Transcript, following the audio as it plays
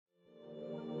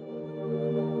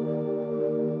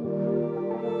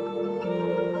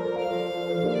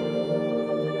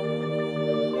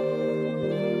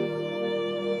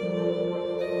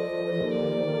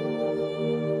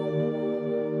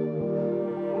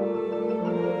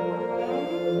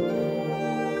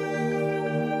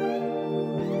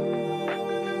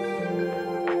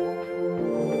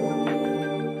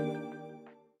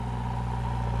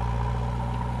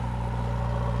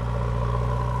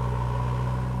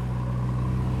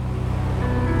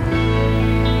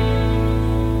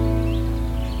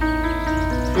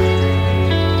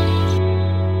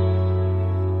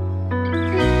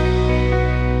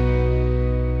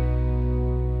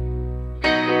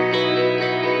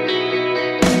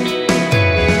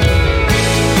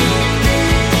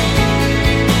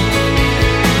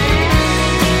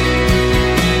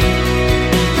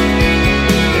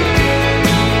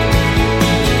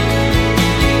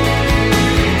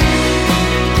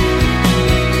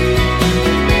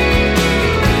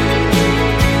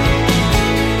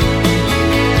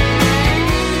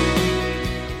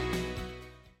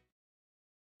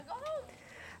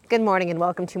Good morning and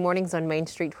welcome to Mornings on Main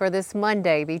Street for this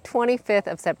Monday, the 25th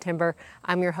of September.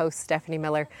 I'm your host, Stephanie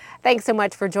Miller. Thanks so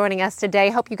much for joining us today.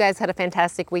 Hope you guys had a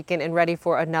fantastic weekend and ready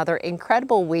for another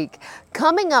incredible week.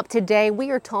 Coming up today,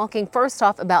 we are talking first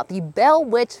off about the Bell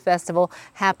Witch Festival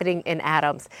happening in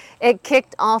Adams. It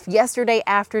kicked off yesterday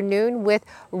afternoon with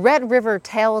Red River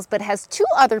Tales, but has two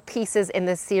other pieces in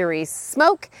the series,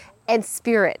 Smoke and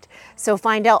Spirit. So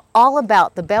find out all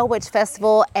about the Bell Witch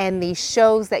Festival and the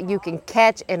shows that you can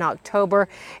catch in October.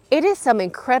 It is some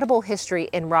incredible history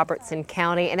in Robertson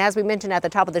County. And as we mentioned at the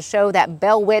top of the show, that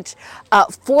Bell Witch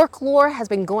folklore has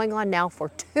been going on now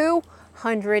for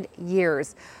 200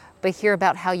 years. But hear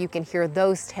about how you can hear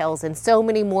those tales and so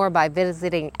many more by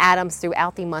visiting Adams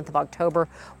throughout the month of October.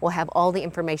 We'll have all the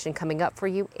information coming up for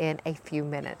you in a few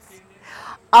minutes.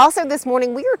 Also this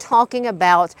morning, we are talking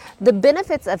about the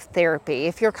benefits of therapy.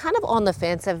 If you're kind of on the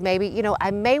fence of maybe, I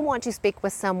may want to speak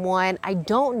with someone, I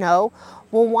don't know,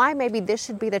 well, why maybe this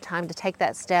should be the time to take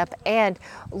that step and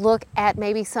look at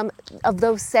maybe some of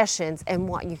those sessions and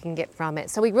what you can get from it.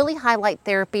 So we really highlight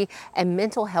therapy and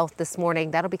mental health this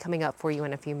morning. That'll be coming up for you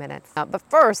in a few minutes. But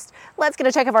first, let's get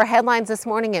a check of our headlines this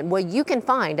morning and what you can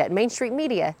find at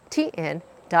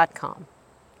mainstreetmediatn.com.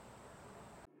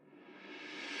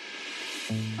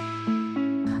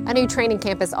 A new training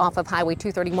campus off of Highway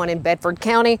 231 in Bedford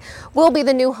County will be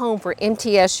the new home for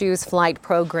MTSU's flight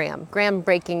program.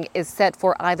 Groundbreaking is set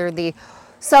for either the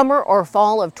summer or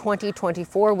fall of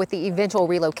 2024 with the eventual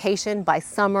relocation by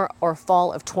summer or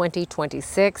fall of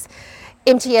 2026.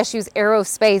 MTSU's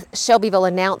Aerospace Shelbyville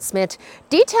announcement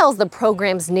details the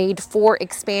program's need for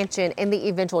expansion and the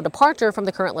eventual departure from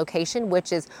the current location,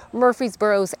 which is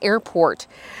Murfreesboro's airport.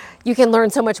 You can learn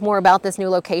so much more about this new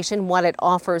location, what it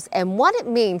offers, and what it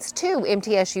means to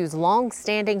MTSU's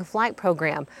long-standing flight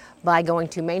program by going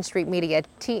to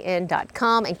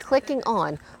mainstreetmediatn.com and clicking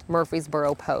on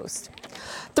Murfreesboro Post.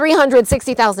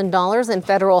 $360,000 in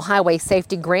federal highway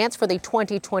safety grants for the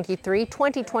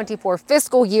 2023-2024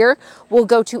 fiscal year will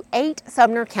go to 8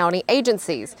 Sumner County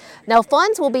agencies. Now,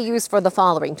 funds will be used for the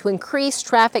following: to increase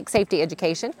traffic safety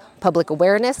education, public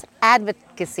awareness,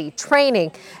 advocacy,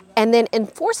 training, and then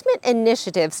enforcement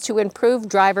initiatives to improve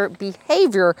driver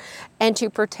behavior and to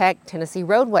protect Tennessee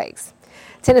roadways.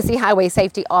 Tennessee Highway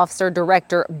Safety Officer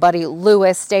Director Buddy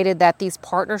Lewis stated that these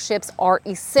partnerships are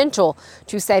essential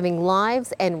to saving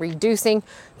lives and reducing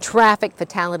traffic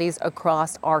fatalities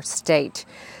across our state.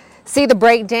 See the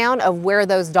breakdown of where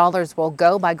those dollars will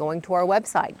go by going to our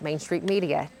website,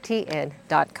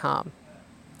 mainstreetmediatn.com.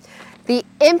 The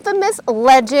infamous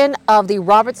legend of the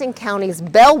Robertson County's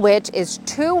Bell Witch is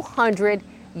 200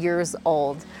 years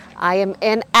old. I am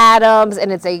in Adams,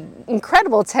 and it's an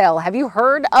incredible tale. Have you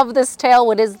heard of this tale?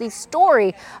 What is the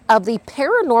story of the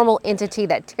paranormal entity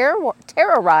that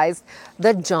terrorized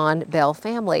the John Bell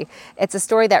family? It's a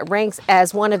story that ranks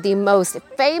as one of the most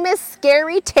famous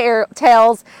scary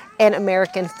tales in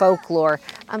American folklore.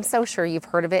 I'm so sure you've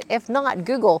heard of it. If not,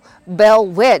 Google Bell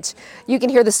Witch. You can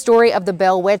hear the story of the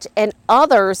Bell Witch and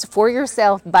others for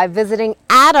yourself by visiting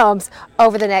Adams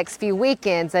over the next few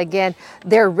weekends. Again,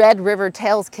 their Red River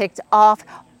Tales kicked off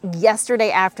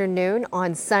yesterday afternoon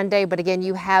on Sunday, but again,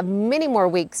 you have many more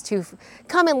weeks to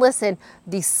come and listen.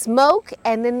 The Smoke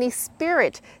and then the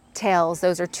Spirit Tales.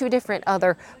 Those are two different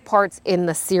other parts in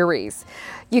the series.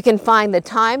 You can find the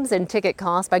times and ticket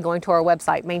costs by going to our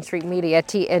website,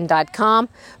 mainstreetmediatn.com.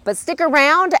 But stick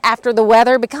around after the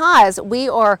weather because we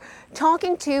are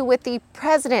talking with the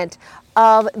president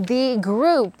of the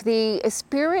group, the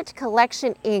Spirit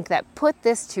Collection Inc. that put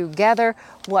this together,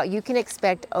 what you can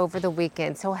expect over the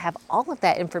weekend. So we'll have all of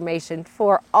that information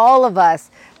for all of us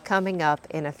coming up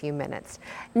in a few minutes.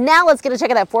 Now let's get a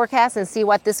check of that forecast and see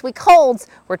what this week holds.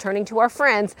 We're turning to our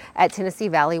friends at Tennessee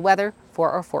Valley Weather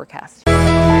for our forecast.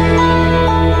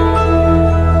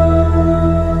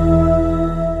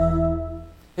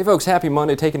 Hey folks, happy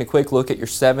Monday. Taking a quick look at your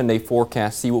 7-day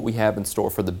forecast, see what we have in store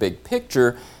for the big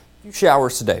picture. A few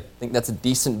showers today. I think that's a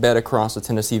decent bet across the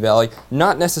Tennessee Valley.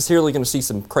 Not necessarily going to see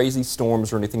some crazy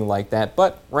storms or anything like that,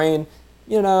 but rain,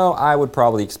 I would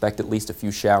probably expect at least a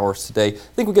few showers today. I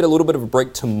think we'll get a little bit of a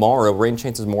break tomorrow. Rain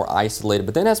chances more isolated,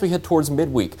 but then as we head towards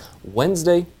midweek,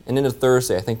 Wednesday and into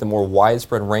Thursday, I think the more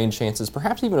widespread rain chances,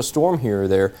 perhaps even a storm here or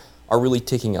there, are really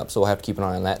ticking up, so we'll have to keep an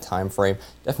eye on that time frame.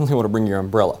 Definitely want to bring your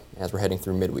umbrella as we're heading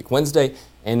through midweek Wednesday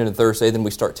and into Thursday. Then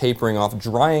we start tapering off,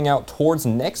 drying out towards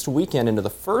next weekend into the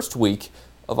first week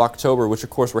of October, which of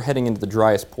course we're heading into the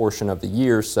driest portion of the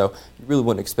year, so you really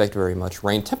wouldn't expect very much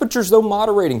rain. Temperatures though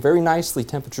moderating very nicely,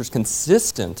 temperatures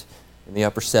consistent in the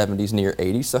upper 70s, near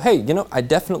 80s. So hey, I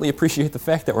definitely appreciate the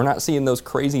fact that we're not seeing those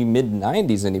crazy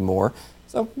mid-90s anymore.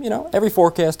 So, every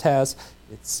forecast has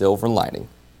It's silver lining.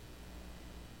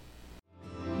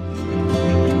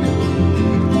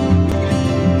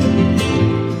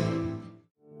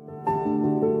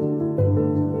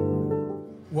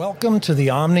 Welcome to the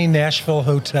Omni Nashville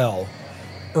Hotel.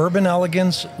 Urban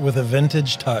elegance with a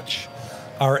vintage touch.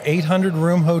 Our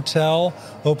 800-room hotel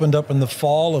opened up in the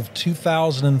fall of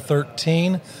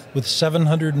 2013 with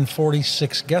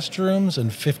 746 guest rooms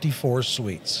and 54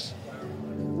 suites.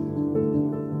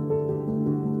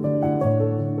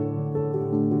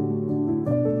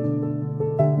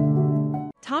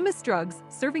 Thomas Drugs,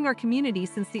 serving our community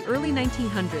since the early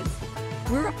 1900s.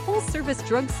 We're a full-service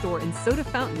drugstore and soda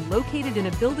fountain located in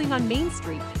a building on Main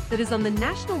Street that is on the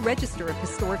National Register of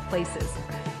Historic Places.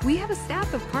 We have a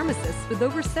staff of pharmacists with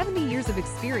over 70 years of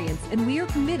experience, and we are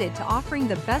committed to offering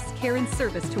the best care and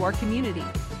service to our community.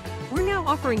 We're now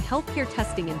offering healthcare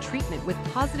testing and treatment with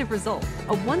positive results,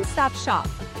 a one-stop shop.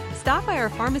 Stop by our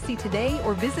pharmacy today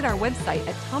or visit our website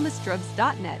at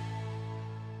thomasdrugs.net.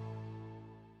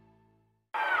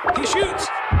 He shoots,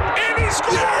 and he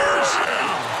scores!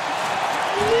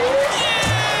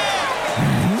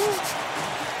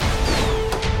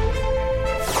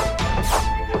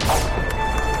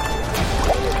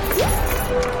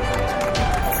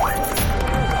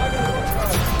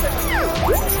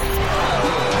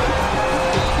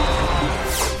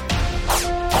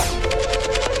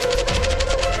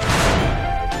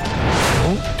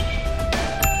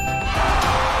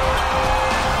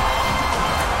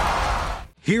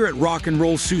 Here at Rock and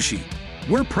Roll Sushi,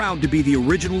 we're proud to be the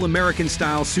original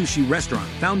American-style sushi restaurant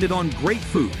founded on great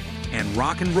food and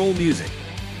rock and roll music,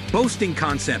 boasting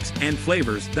concepts and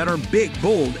flavors that are big,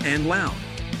 bold, and loud.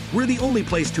 We're the only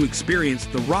place to experience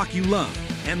the rock you love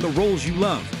and the rolls you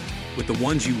love with the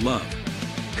ones you love.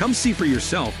 Come see for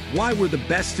yourself why we're the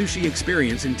best sushi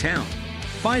experience in town.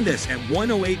 Find us at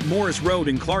 108 Morris Road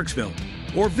in Clarksville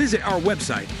or visit our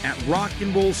website at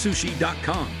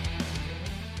rockandrollsushi.com.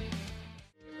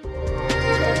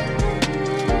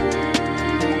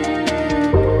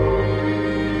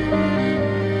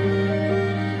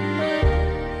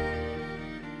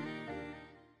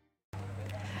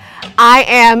 I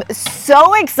am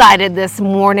so excited this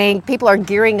morning. People are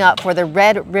gearing up for the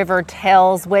Red River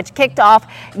Tales, which kicked off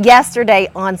yesterday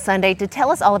on Sunday. To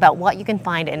tell us all about what you can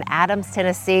find in Adams,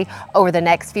 Tennessee over the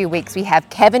next few weeks, we have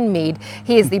Kevin Mead.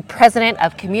 He is the president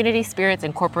of Community Spirits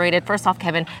Incorporated. First off,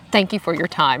 Kevin, thank you for your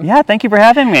time. Yeah, thank you for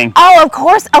having me. Oh, of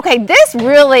course. Okay, this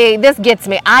gets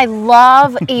me. I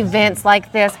love events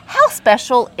like this. How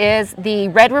special is the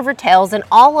Red River Tales and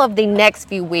all of the next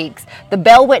few weeks, the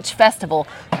Bell Witch Festival,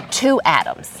 to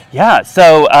Adams? Yeah,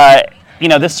 so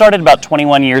this started about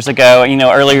 21 years ago.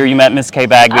 Earlier you met Miss Kay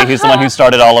Bagby, who's the one who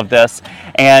started all of this,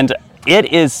 and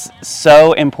it is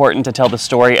so important to tell the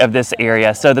story of this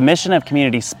area. So the mission of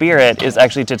Community Spirit is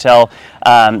actually to tell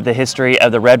the history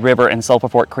of the Red River and Sulphur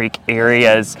Fork Creek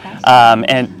areas,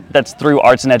 and that's through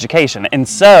arts and education. And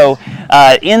so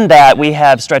in that we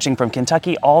have stretching from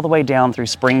Kentucky all the way down through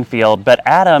Springfield, but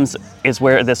Adams is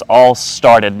where this all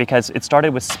started, because it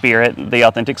started with Spirit, the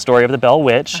authentic story of the Bell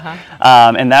Witch,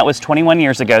 and that was 21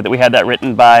 years ago that we had that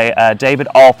written by David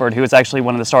Alford, who is actually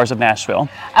one of the stars of Nashville.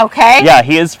 Okay. Yeah,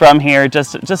 he is from here,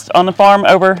 just on the farm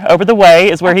over the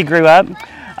way is where he grew up.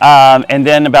 And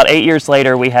then about 8 years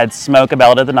later, we had Smoke, a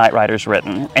Ballad of the Night Riders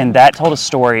written, and that told a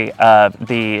story of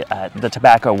the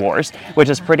Tobacco Wars, which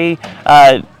is pretty.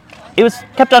 It was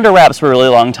kept under wraps for a really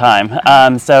long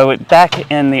time. So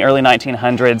back in the early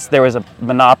 1900s, there was a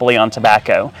monopoly on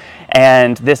tobacco,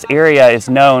 and this area is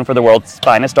known for the world's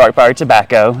finest dark fired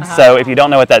tobacco. So if you don't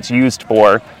know what that's used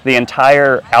for, the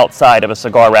entire outside of a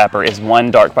cigar wrapper is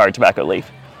one dark fired tobacco leaf.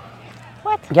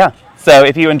 What? Yeah. So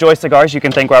if you enjoy cigars, you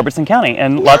can thank Robertson County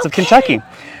and lots of Kentucky.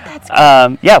 That's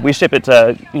cool. Yeah, we ship it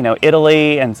to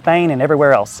Italy and Spain and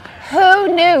everywhere else. Who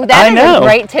knew? That is a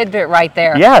great tidbit right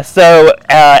there. Yeah. So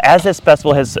as this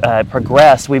festival has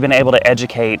progressed, we've been able to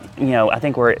educate. I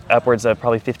think we're upwards of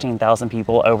probably 15,000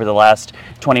 people over the last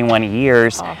 21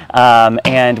 years,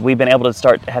 and we've been able to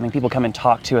start having people come and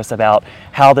talk to us about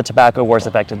how the tobacco wars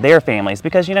affected their families,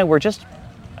 because we're just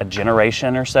a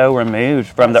generation or so removed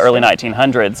from the early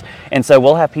 1900s, and so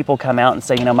we'll have people come out and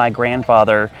say, my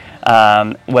grandfather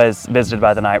was visited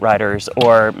by the Night Riders,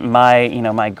 or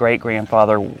my great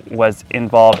grandfather was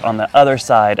involved on the other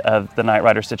side of the Night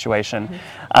Rider situation.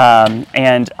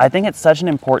 And I think it's such an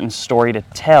important story to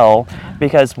tell,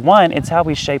 because one, it's how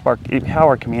we shape how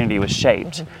our community was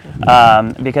shaped,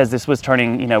 because this was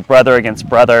turning brother against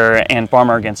brother and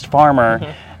farmer against farmer.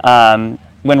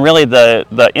 When really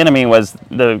the enemy was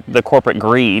the corporate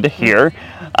greed here.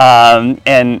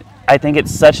 And I think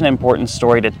it's such an important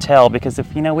story to tell, because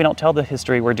if we don't tell the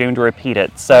history, we're doomed to repeat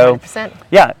it. So 100%.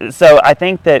 yeah, so I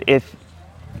think that if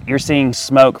you're seeing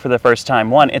Smoke for the first time,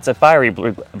 one, it's a fiery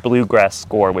bluegrass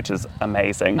score, which is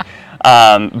amazing.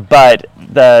 But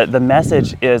the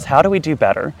message is, how do we do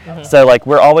better? So like,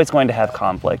 we're always going to have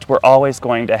conflict. We're always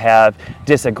going to have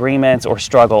disagreements or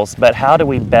struggles, but how do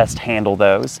we best handle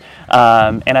those?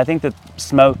 And I think that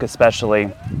Smoke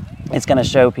especially is going to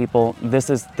show people this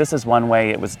is one way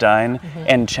it was done,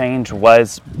 and change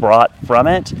was brought from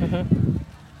it.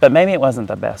 But maybe it wasn't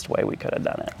the best way we could have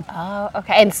done it. Oh,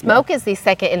 okay. And Smoke is the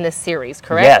second in this series,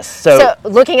 correct? Yes. So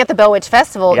looking at the Bell Witch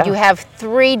Festival, Yeah. you have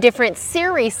 3 different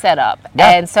series set up.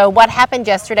 Yeah. And so what happened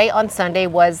yesterday on Sunday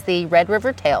was the Red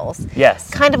River Tales. Yes.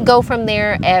 Kind of go from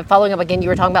there, and following up again, you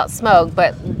were talking about Smoke,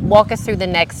 but walk us through the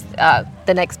next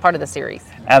part of the series.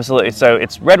 Absolutely. So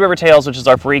it's Red River Tales, which is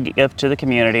our free gift to the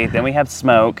community. Then we have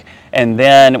Smoke, and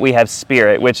then we have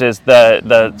Spirit, which is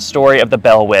the story of the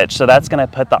Bell Witch. So that's going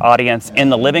to put the audience in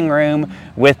the living room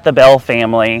with the Bell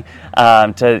family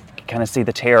to kind of see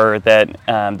the terror that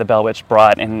the Bell Witch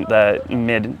brought in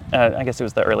the I guess it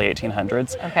was the early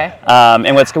 1800s. Okay.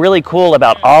 And what's really cool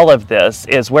about all of this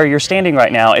is where you're standing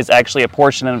right now is actually a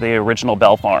portion of the original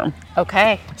Bell Farm.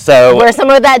 Okay. So where some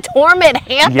of that torment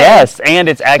happened. yes, and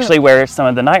it's actually where some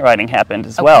of the night riding happened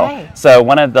as well. Okay. So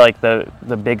one of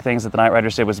the big things that the night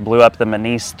riders did was blew up the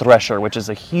Manise thresher, which is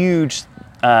a huge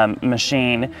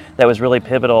machine that was really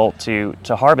pivotal to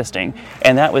harvesting,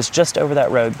 and that was just over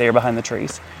that road there behind the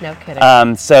trees. No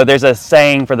kidding. So there's a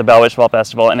saying for the Bell Witch Fall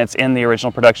Festival, and it's in the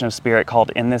original production of Spirit,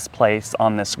 called "In this place,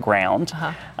 on this ground,"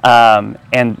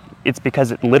 and it's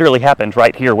because it literally happened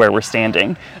right here where we're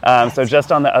standing. So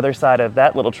just on the other side of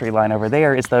that little tree line over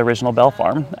there is the original Bell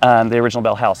Farm, the original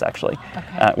Bell House, actually.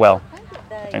 Okay. Well,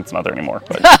 it's not there anymore,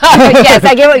 but Yes,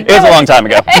 I get what it was a long time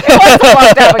ago. It was a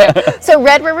long time ago. So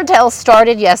Red River Tales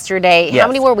started yesterday. Yes. How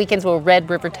many more weekends will Red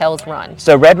River Tales run?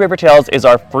 So Red River Tales is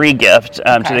our free gift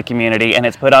to the community, and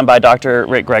it's put on by Dr.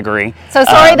 Rick Gregory. So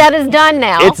sorry, that is done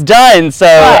now. It's done. So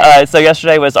Right. so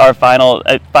yesterday was our final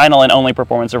and only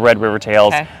performance of Red River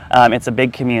Tales. Okay. It's a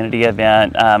big community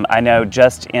event. I know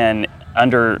just in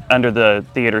under the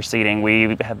theater seating,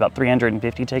 we have about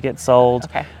 350 tickets sold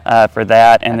for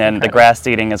that, and then the grass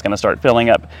seating is going to start filling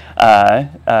up. I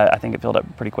think it filled up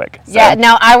pretty quick. So. Yeah,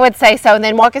 no, I would say so. And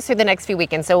then walk us through the next few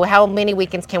weekends. So how many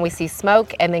weekends can we see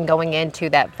Smoke, and then going into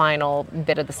that final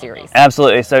bit of the series?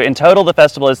 Absolutely. So in total, the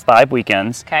festival is 5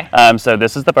 weekends. Okay. So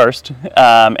this is the first,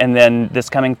 and then this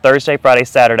coming Thursday, Friday,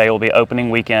 Saturday will be opening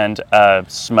weekend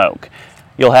of Smoke.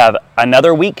 You'll have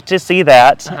another week to see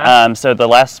that. So the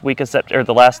last week of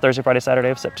the last Thursday, Friday, Saturday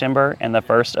of September, and the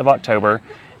 1st of October.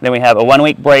 Then we have a 1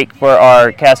 week break for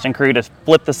our cast and crew to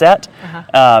flip the set,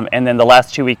 and then the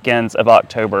last 2 weekends of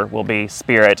October will be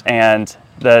Spirit. And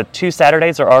the 2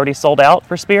 Saturdays are already sold out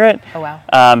for Spirit. Oh, wow.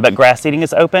 But grass seating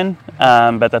is open,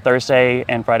 but the Thursday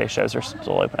and Friday shows are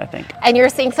still open, I think. And you're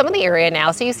seeing some of the area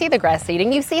now, so you see the grass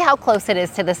seating, you see how close it is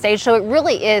to the stage, so it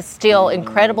really is still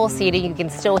incredible seating. You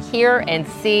can still hear and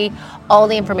see all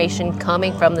the information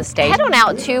coming from the stage. Head on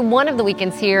out to one of the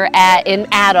weekends here in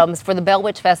Adams for the Bell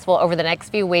Witch Festival over the next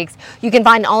few weeks. You can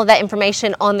find all of that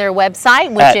information on their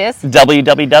website, which is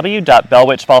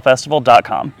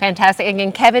www.bellwitchfallfestival.com. fantastic.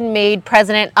 Again, Kevin Mead,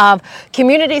 president of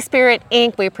Community Spirit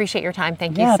Inc. We appreciate your time.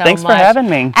 Thank you so much. Thanks for having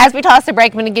me. As we toss the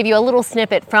break, I'm going to give you a little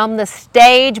snippet from the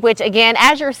stage, which again,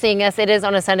 as you're seeing us, it is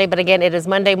on a Sunday, but again, it is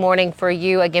Monday morning for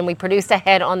you. Again, we produced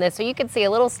ahead on this, so you can see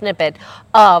a little snippet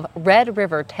of Red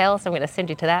River Tales. So I'm going to send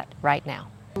you to that right now.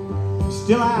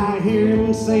 Still I hear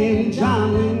him saying,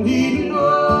 John, we need to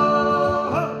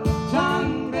know.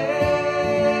 John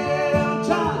Bell,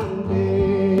 John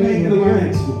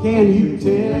Bell. Can you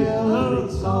tell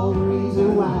us all the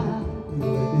reason why?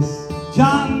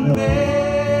 John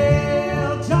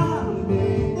Bell, John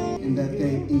Bell. And that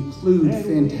they include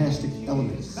fantastic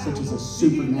elements, such as a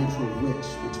supernatural witch,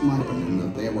 which might be.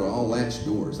 And they were all latch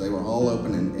doors. They were all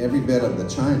open, and every bit of the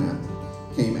china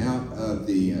came out of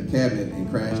the cabinet and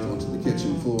crashed onto the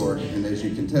kitchen floor. And as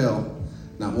you can tell,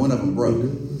 not one of them broke.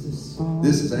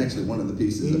 This is actually one of the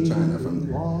pieces of china from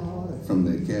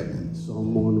the cabinet.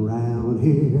 Someone around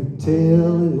here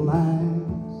telling lies.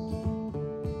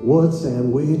 What's that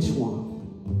witch want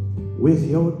with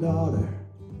your daughter?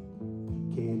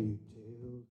 Can you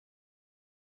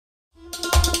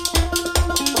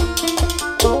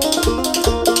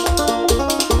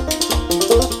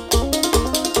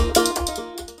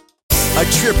a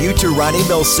tribute to Ronnie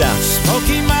Milsap.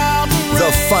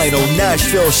 The final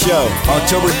Nashville show,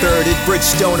 October 3rd at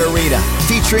Bridgestone Arena,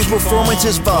 featuring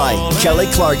performances by Kelly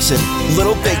Clarkson,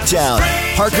 Little Big Town,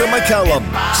 Parker McCollum,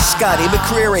 Scotty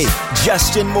McCreery,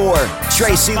 Justin Moore,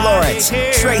 Tracy Lawrence,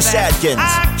 Trace Atkins,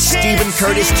 Stephen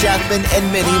Curtis Chapman, and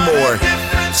many more.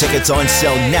 Tickets on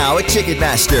sale now at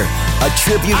Ticketmaster. A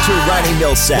tribute to Ronnie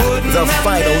Milsap, the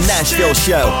final Nashville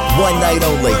show, one night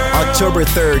only, October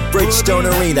 3rd, Bridgestone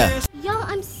Arena. Y'all,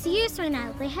 I'm serious right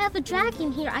now. They have a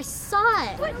dragon here. I saw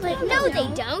it. But no, they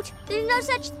don't. There's no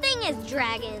such thing as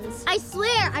dragons. I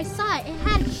swear, I saw it. It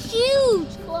had huge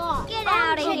claws. Get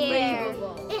out of here.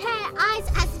 It had eyes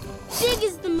as big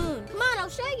as the moon. Come on, I'll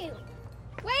show you.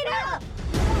 Wait up.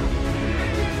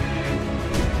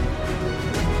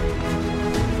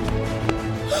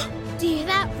 Do you hear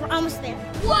that? We're almost there.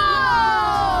 Whoa!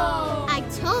 I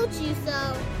told you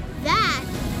so. That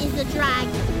is a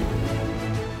dragon.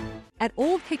 At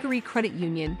Old Hickory Credit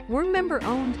Union, we're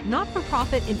member-owned,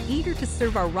 not-for-profit, and eager to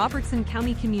serve our Robertson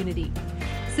County community.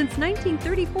 Since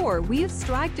 1934, we have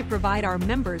strived to provide our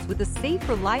members with a safe,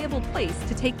 reliable place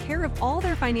to take care of all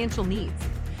their financial needs.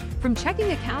 From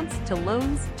checking accounts to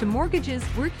loans to mortgages,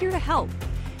 we're here to help.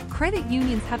 Credit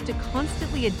unions have to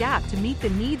constantly adapt to meet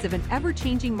the needs of an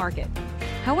ever-changing market.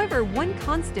 However, one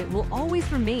constant will always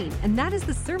remain, and that is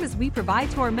the service we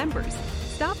provide to our members.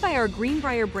 Stop by our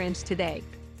Greenbrier branch today.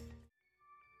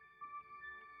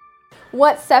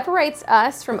 What separates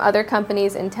us from other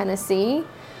companies in Tennessee,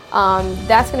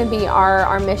 that's going to be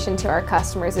our mission to our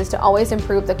customers, is to always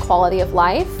improve the quality of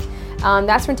life.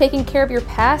 That's from taking care of your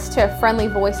pest to a friendly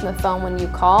voice on the phone when you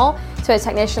call, to a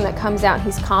technician that comes out and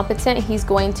he's competent, he's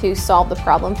going to solve the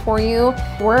problem for you.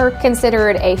 We're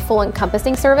considered a full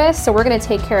encompassing service, so we're going to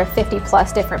take care of 50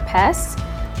 plus different pests,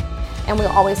 and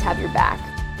we'll always have your back.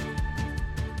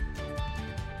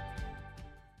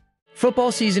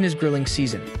 Football season is grilling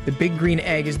season. The Big Green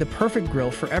Egg is the perfect grill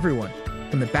for everyone.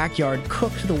 From the backyard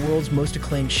cook to the world's most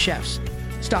acclaimed chefs.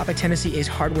 Stop at Tennessee Ace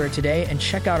Hardware today and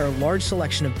check out our large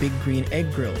selection of Big Green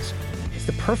Egg grills. It's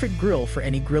the perfect grill for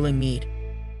any grilling need.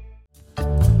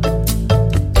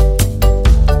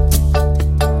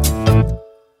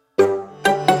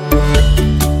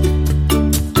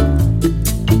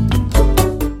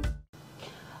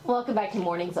 Welcome back to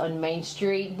Mornings on Main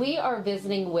Street. We are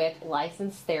visiting with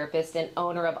licensed therapist and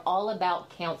owner of All About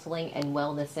Counseling and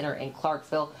Wellness Center in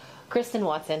Clarksville, Kristen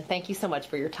Watson. Thank you so much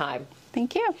for your time.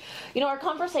 Thank you. You know, our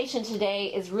conversation today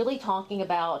is really talking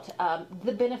about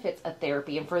the benefits of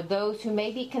therapy, and for those who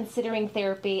may be considering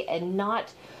therapy and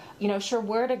not sure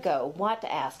where to go, what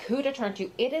to ask, who to turn to,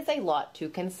 it is a lot to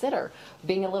consider.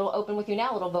 Being a little open with you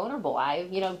now, a little vulnerable. I,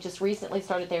 just recently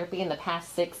started therapy in the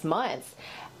past 6 months.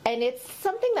 And it's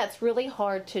something that's really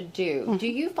hard to do. Mm-hmm. Do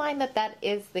you find that that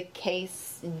is the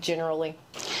case generally?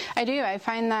 I do. I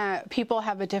find that people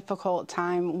have a difficult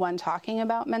time when talking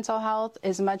about mental health.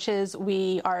 As much as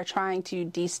we are trying to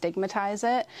destigmatize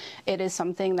it, it is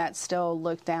something that's still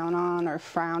looked down on or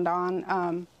frowned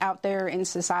on out there in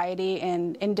society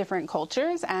and in different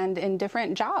cultures and in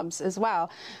different jobs as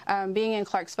well. Being in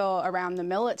Clarksville around the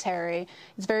military,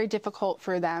 it's very difficult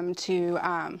for them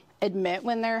to admit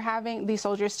when they're having, these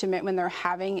soldiers to admit when they're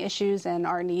having issues and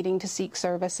are needing to seek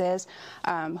services.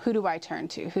 Who do I turn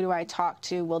to? Who do I talk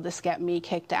to? Will this get me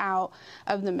kicked out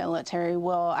of the military?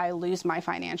 Will I lose my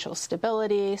financial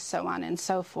stability? So on and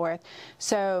so forth.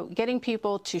 So getting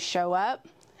people to show up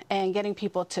and getting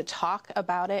people to talk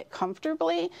about it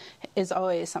comfortably is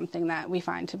always something that we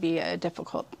find to be a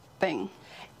difficult thing.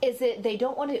 Is it they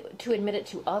don't want to admit it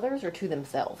to others or to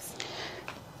themselves?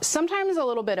 Sometimes a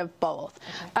little bit of both.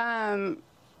 Okay.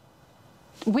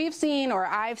 We've seen, or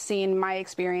I've seen, my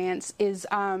experience is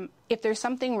if there's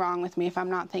something wrong with me, if I'm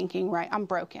not thinking right, I'm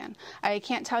broken. I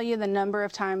can't tell you the number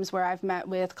of times where I've met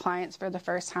with clients for the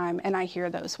first time and I hear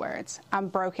those words. I'm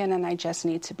broken and I just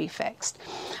need to be fixed.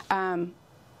 And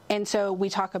so we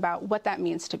talk about what that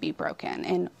means to be broken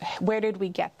and where did we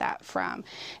get that from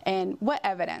and what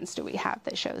evidence do we have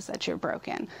that shows that you're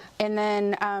broken. And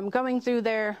then going through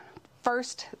their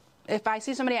first, if I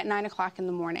see somebody at 9 o'clock in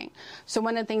the morning, so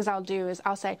one of the things I'll do is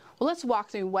I'll say, well, let's walk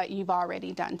through what you've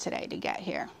already done today to get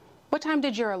here. What time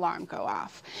did your alarm go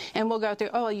off? And we'll go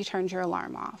through, oh, you turned your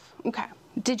alarm off. Okay.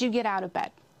 Did you get out of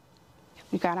bed?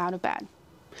 You got out of bed.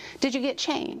 Did you get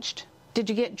changed? Did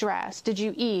you get dressed? Did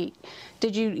you eat?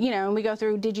 Did you, and we go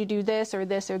through, did you do this or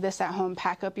this or this at home?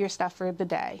 Pack up your stuff for the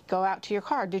day. Go out to your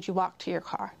car. Did you walk to your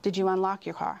car? Did you unlock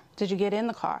your car? Did you get in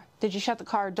the car? Did you shut the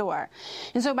car door?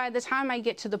 And so by the time I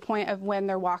get to the point of when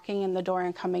they're walking in the door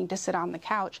and coming to sit on the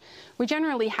couch, we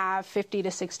generally have 50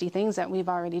 to 60 things that we've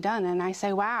already done. And I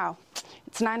say, wow,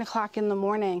 it's 9 o'clock in the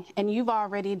morning and you've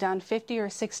already done 50 or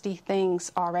 60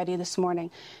 things already this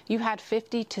morning. You had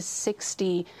 50 to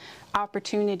 60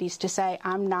 opportunities to say,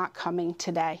 I'm not coming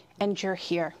today, and you're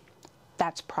here.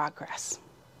 That's progress.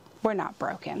 We're not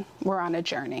broken. We're on a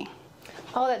journey.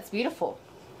 Oh, that's beautiful.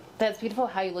 That's beautiful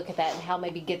how you look at that and how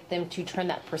maybe get them to turn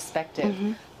that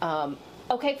perspective.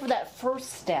 Okay, for that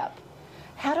first step,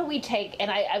 how do we take, and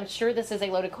I'm sure this is a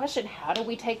loaded question, how do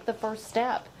we take the first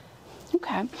step?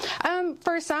 Okay.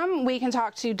 For some, we can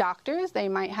talk to doctors. They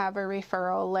might have a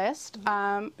referral list.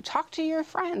 Talk to your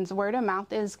friends. Word of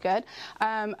mouth is good.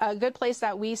 A good place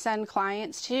that we send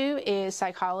clients to is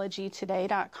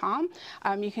psychologytoday.com.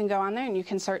 You can go on there and you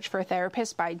can search for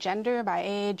therapists by gender, by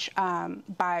age,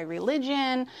 by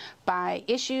religion, by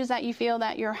issues that you feel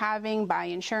that you're having, by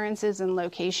insurances and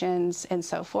locations and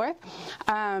so forth.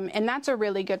 And that's a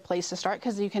really good place to start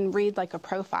because you can read like a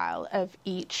profile of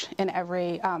each and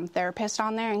every therapist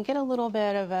on there and get a little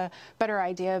bit of a better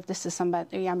idea if this is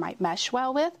somebody I might mesh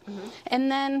well with.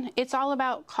 And then it's all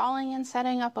about calling and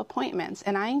setting up appointments.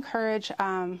 And I encourage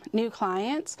new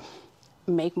clients,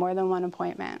 make more than one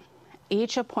appointment.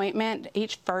 Each appointment,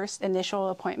 each first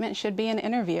initial appointment should be an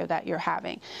interview that you're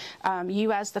having.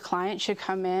 You as the client should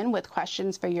come in with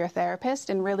questions for your therapist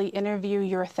and really interview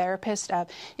your therapist of,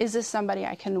 is this somebody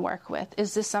I can work with?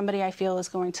 Is this somebody I feel is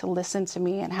going to listen to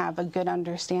me and have a good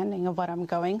understanding of what I'm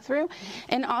going through?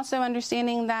 And also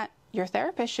understanding that your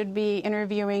therapist should be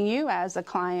interviewing you as a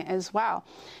client as well.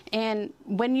 And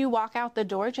when you walk out the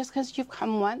door, just because you've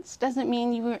come once doesn't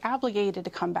mean you were obligated to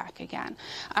come back again.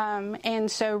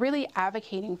 And so really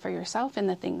advocating for yourself and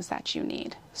the things that you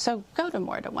need. So go to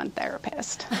more than one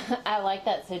therapist. I like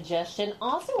that suggestion.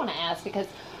 Also want to ask, because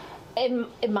in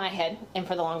my head, and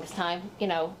for the longest time,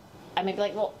 I may be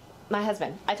like, well, my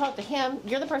husband, I talk to him,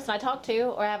 you're the person I talk to,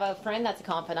 or I have a friend that's a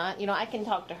confidant, I can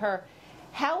talk to her.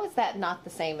 How is that not the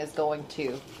same as going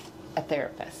to a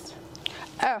therapist?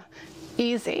 Oh,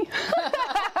 easy.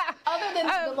 Other than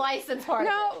the license part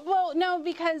of it. Well, no,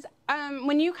 because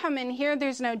when you come in here,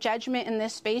 there's no judgment in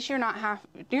this space. You're not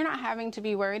having to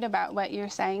be worried about what you're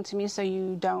saying to me so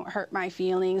you don't hurt my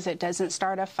feelings. It doesn't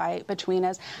start a fight between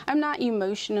us. I'm not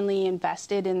emotionally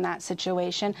invested in that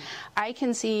situation. I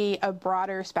can see a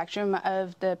broader spectrum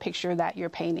of the picture that you're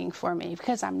painting for me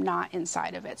because I'm not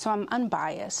inside of it. So I'm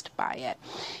unbiased by it.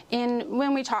 And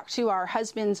when we talk to our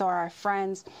husbands or our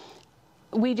friends,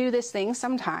 we do this thing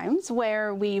sometimes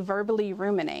where we verbally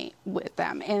ruminate with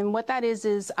them. And what that is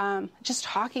just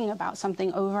talking about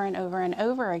something over and over and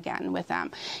over again with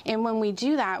them. And when we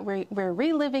do that, we're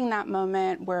reliving that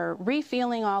moment, we're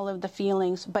re-feeling all of the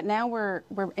feelings, but now we're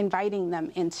inviting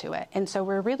them into it. And so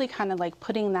we're really kind of like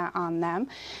putting that on them.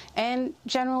 And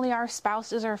generally our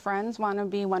spouses or friends want to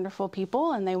be wonderful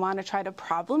people and they want to try to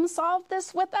problem solve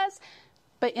this with us.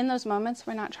 But in those moments,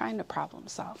 we're not trying to problem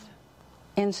solve.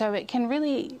 And so it can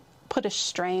really put a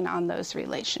strain on those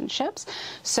relationships.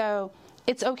 So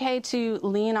it's okay to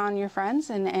lean on your friends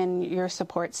and your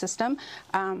support system.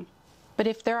 But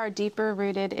if there are deeper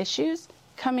rooted issues,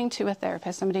 coming to a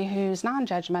therapist, somebody who's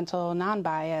non-judgmental,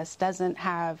 non-biased, doesn't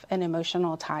have an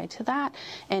emotional tie to that,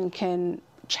 and can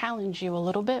challenge you a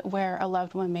little bit where a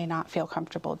loved one may not feel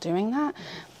comfortable doing that,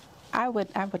 I would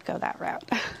go that route.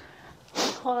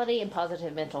 Quality and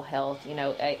positive mental health,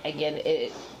 again,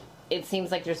 it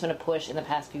seems like there's been a push in the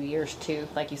past few years to,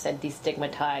 like you said,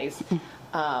 destigmatize,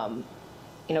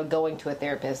 going to a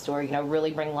therapist or,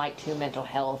 really bring light to mental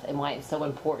health and why it's so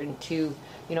important to,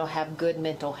 have good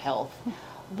mental health.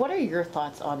 What are your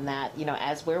thoughts on that,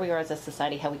 as where we are as a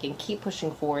society, how we can keep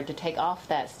pushing forward to take off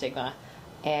that stigma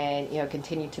and,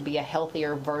 continue to be a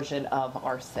healthier version of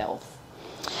ourselves?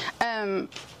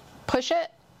 Push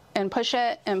it. And push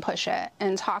it and push it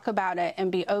and talk about it and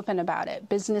be open about it.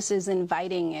 Businesses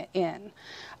inviting it in.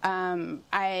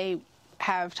 I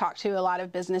have talked to a lot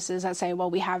of businesses that say, well,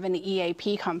 we have an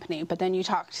EAP company, but then you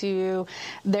talk to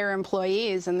their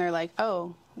employees and they're like,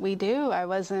 oh, we do. I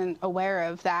wasn't aware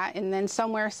of that. And then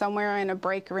somewhere in a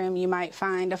break room, you might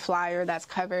find a flyer that's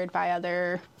covered by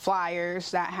other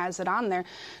flyers that has it on there.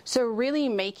 So really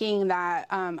making that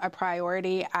a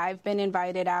priority. I've been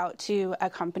invited out to a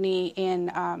company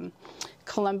in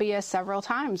Columbia several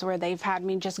times where they've had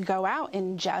me just go out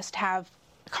and just have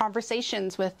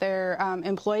conversations with their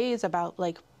employees about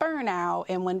like burnout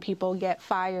and when people get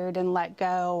fired and let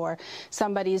go or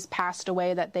somebody's passed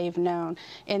away that they've known.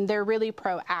 And they're really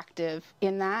proactive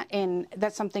in that. And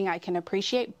that's something I can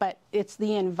appreciate, but it's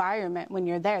the environment when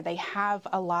you're there. They have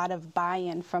a lot of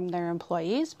buy-in from their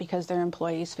employees because their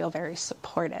employees feel very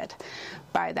supported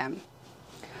by them.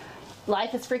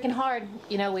 life is freaking hard.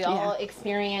 You know, we all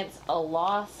experience a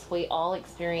loss. We all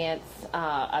experience,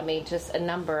 just a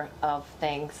number of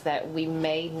things that we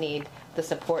may need the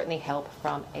support and the help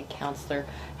from a counselor.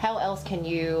 How else can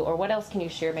you, or what else can you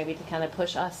share maybe to kind of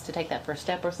push us to take that first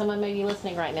step, or someone maybe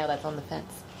listening right now that's on the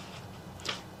fence?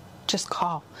 Just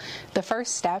call. The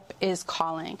first step is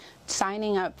calling.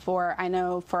 Signing up for, I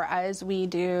know for us we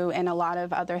do, and a lot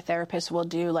of other therapists will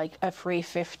do, like a free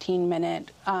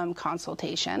 15-minute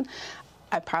consultation.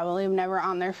 I probably am never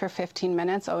on there for 15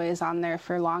 minutes, always on there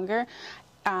for longer.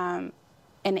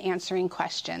 And answering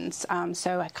questions.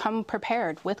 So I come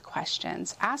prepared with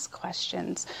questions, ask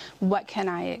questions. What can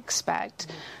I expect?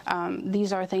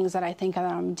 These are things that I think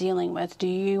that I'm dealing with. Do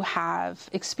you have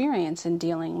experience in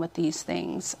dealing with these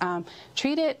things?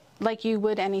 Treat it like you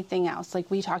would anything else,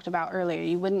 like we talked about earlier.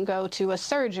 You wouldn't go to a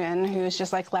surgeon who's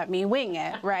just like, let me wing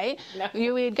it, right? No.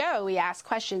 You would go, we ask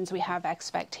questions, we have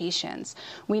expectations.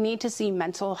 We need to see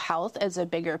mental health as a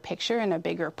bigger picture and a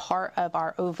bigger part of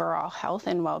our overall health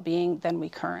and well-being than we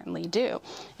currently do.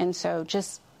 And so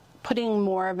just putting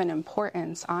more of an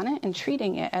importance on it and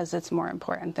treating it as it's more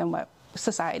important than what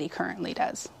society currently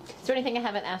does. Is there anything I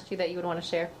haven't asked you that you would want to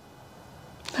share?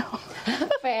 No.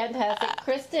 Fantastic.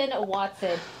 Kristen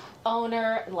Watson,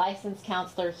 owner, licensed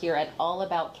counselor here at All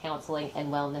About Counseling and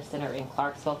Wellness Center in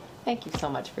Clarksville. Thank you so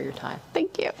much for your time.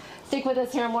 Thank you. Stick with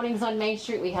us here on Mornings on Main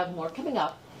Street. We have more coming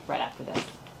up right after this.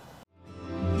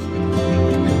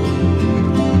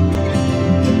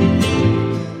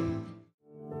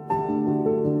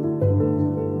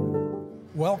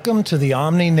 Welcome to the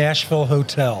Omni Nashville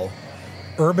Hotel.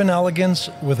 Urban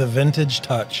elegance with a vintage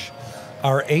touch.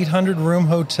 Our 800-room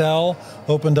hotel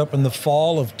opened up in the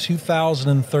fall of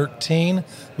 2013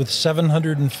 with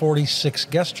 746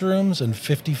 guest rooms and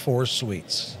 54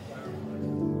 suites.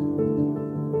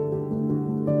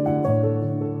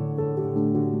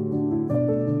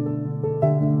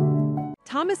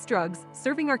 Thomas Drugs,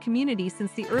 serving our community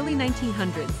since the early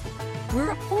 1900s.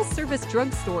 We're a full-service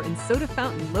drugstore and soda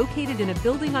fountain located in a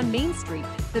building on Main Street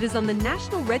that is on the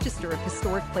National Register of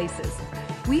Historic Places.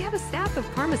 We have a staff of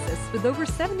pharmacists with over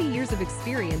 70 years of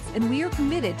experience, and we are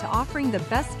committed to offering the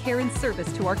best care and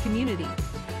service to our community.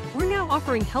 We're now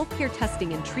offering healthcare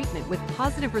testing and treatment with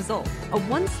positive results, a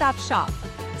one-stop shop.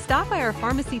 Stop by our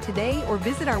pharmacy today or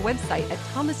visit our website at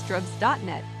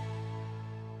thomasdrugs.net.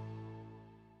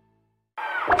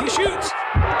 He shoots,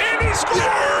 and he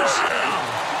scores!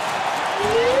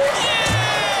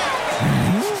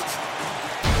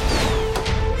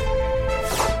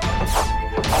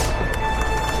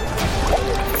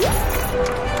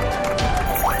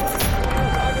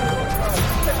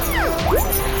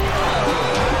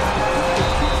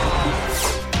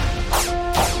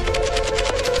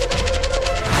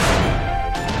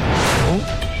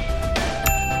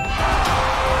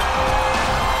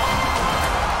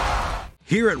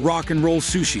 Here at Rock and Roll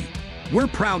Sushi, we're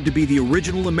proud to be the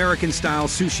original American-style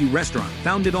sushi restaurant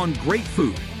founded on great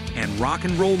food and rock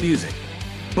and roll music,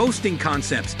 boasting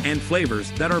concepts and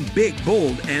flavors that are big,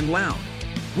 bold, and loud.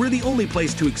 We're the only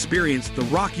place to experience the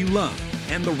rock you love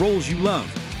and the rolls you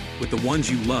love with the ones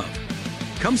you love.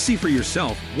 Come see for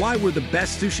yourself why we're the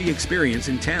best sushi experience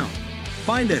in town.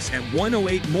 Find us at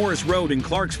 108 Morris Road in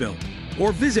Clarksville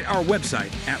or visit our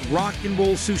website at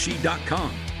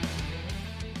rockandrollsushi.com.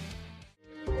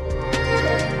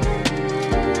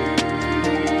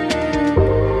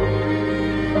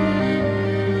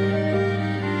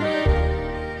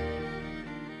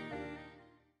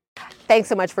 Thanks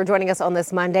so much for joining us on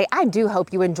this Monday. I do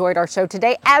hope you enjoyed our show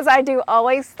today, as I do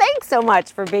always. Thanks so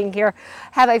much for being here.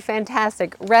 Have a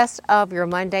fantastic rest of your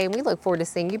Monday, and we look forward to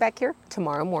seeing you back here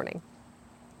tomorrow morning.